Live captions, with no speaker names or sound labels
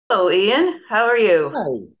Hello, Ian. How are you?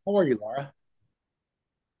 Hi, how are you, Laura?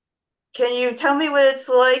 Can you tell me what it's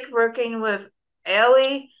like working with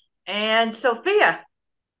Ellie and Sophia?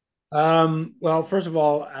 Well, first of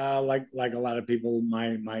all, like a lot of people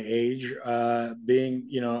my age, being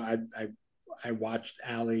I watched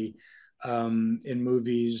Allie in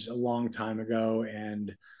movies a long time ago,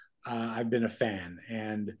 and I've been a fan.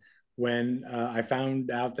 And when I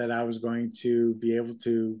found out that I was going to be able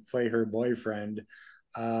to play her boyfriend,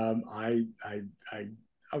 um, I I I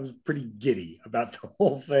I was pretty giddy about the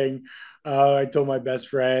whole thing. I told my best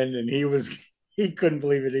friend, and he couldn't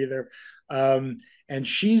believe it either. Um, and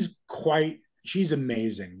she's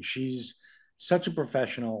amazing. She's such a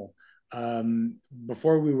professional.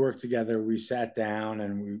 Before we worked together, we sat down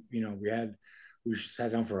and we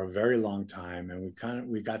sat down for a very long time, and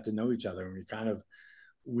we got to know each other, and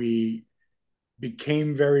we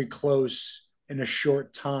became very close in a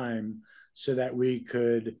short time so that we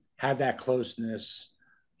could have that closeness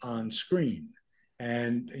on screen.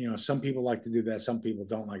 And some people like to do that, some people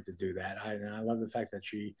don't like to do that. And I love the fact that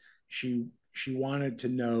she wanted to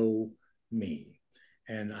know me,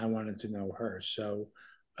 and I wanted to know her. So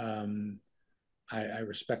um, I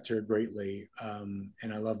respect her greatly,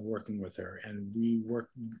 and I love working with her. And we work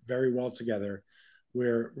very well together.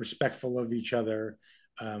 We're respectful of each other.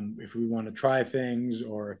 If we want to try things,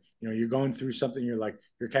 or you're going through something, you're like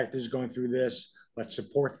your character's going through this. Let's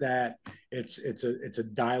support that. It's a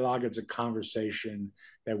dialogue. It's a conversation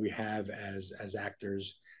that we have as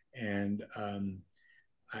actors, and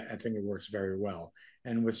I think it works very well.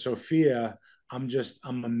 And with Sophia,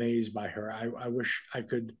 I'm amazed by her. I wish I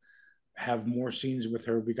could have more scenes with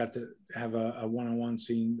her. We got to have a one-on-one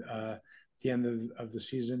scene at the end of the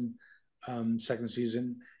season, second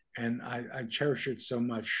season, and I cherish it so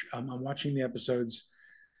much. I'm watching the episodes.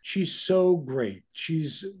 She's so great.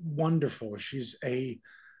 She's wonderful. She's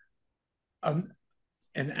um,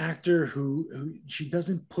 an actor who she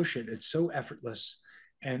doesn't push it. It's so effortless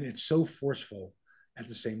and it's so forceful at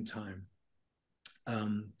the same time.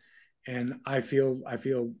 Um, and I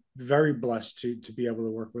feel very blessed to be able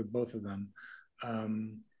to work with both of them.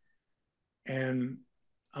 Um, and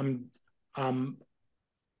I'm I'm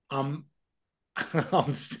I'm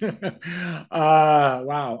I'm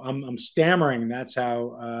wow, I'm stammering. That's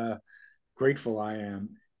how grateful I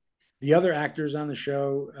am. The other actors on the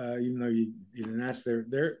show, even though you didn't ask,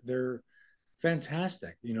 they're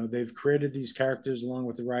fantastic. They've created these characters along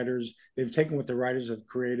with the writers. They've taken what the writers have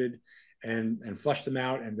created and flushed them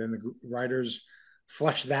out, and then the writers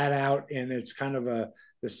flush that out, and it's kind of the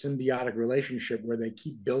symbiotic relationship where they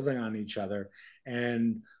keep building on each other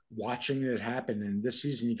and watching it happen. And this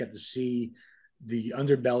season, you get to see the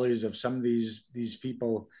underbellies of some of these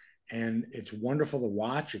people, and it's wonderful to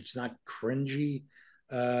watch. It's not cringy.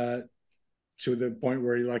 To the point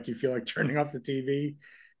where you feel like turning off the TV.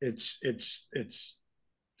 It's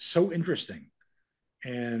so interesting,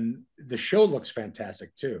 and the show looks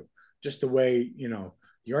fantastic too. Just the way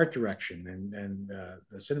the art direction and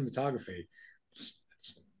the cinematography, it's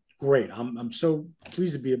great. I'm so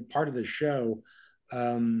pleased to be a part of the show.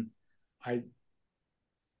 Um, I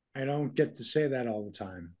I don't get to say that all the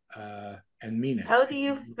time and mean it. How do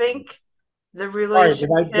you think the Sorry, did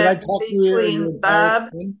I relationship talk to your between entire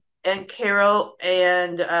Bob thing? and Carol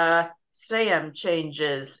and Sam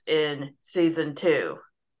changes in season two?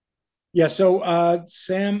 Yeah, so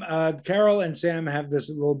Carol and Sam have this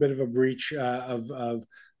little bit of a breach of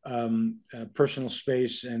personal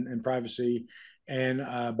space and privacy, and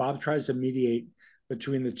Bob tries to mediate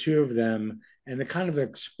between the two of them, and it kind of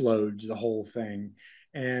explodes the whole thing.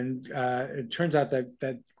 And it turns out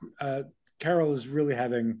that uh, Carol is really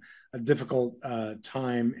having a difficult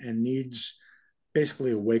time and needs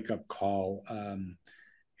basically a wake up call.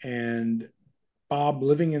 And Bob,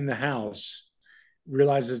 living in the house,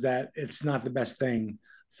 realizes that it's not the best thing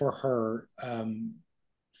for her,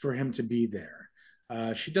 for him to be there.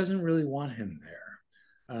 She doesn't really want him there,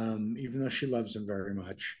 even though she loves him very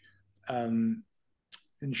much. Um,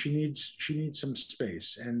 and she needs some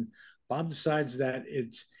space. And Bob decides that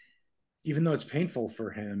it's even though it's painful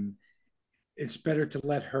for him, it's better to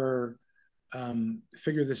let her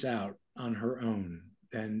figure this out on her own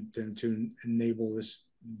than to enable this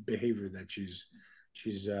behavior that she's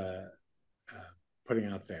putting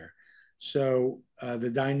out there. So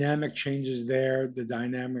the dynamic changes there. The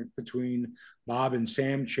dynamic between Bob and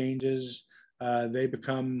Sam changes. They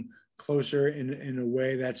become closer in a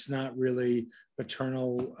way that's not really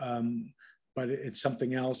paternal, but it's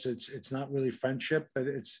something else. It's not really friendship, but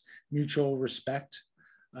it's mutual respect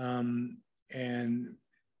and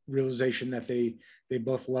realization that they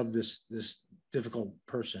both love this difficult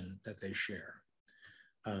person that they share.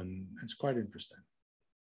 It's quite interesting.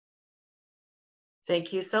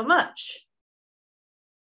 Thank you so much.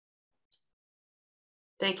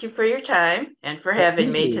 Thank you for your time and for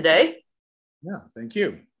having me today. Yeah, thank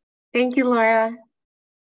you. Thank you, Laura.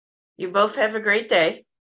 You both have a great day.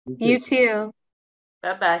 You too.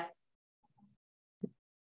 Bye-bye.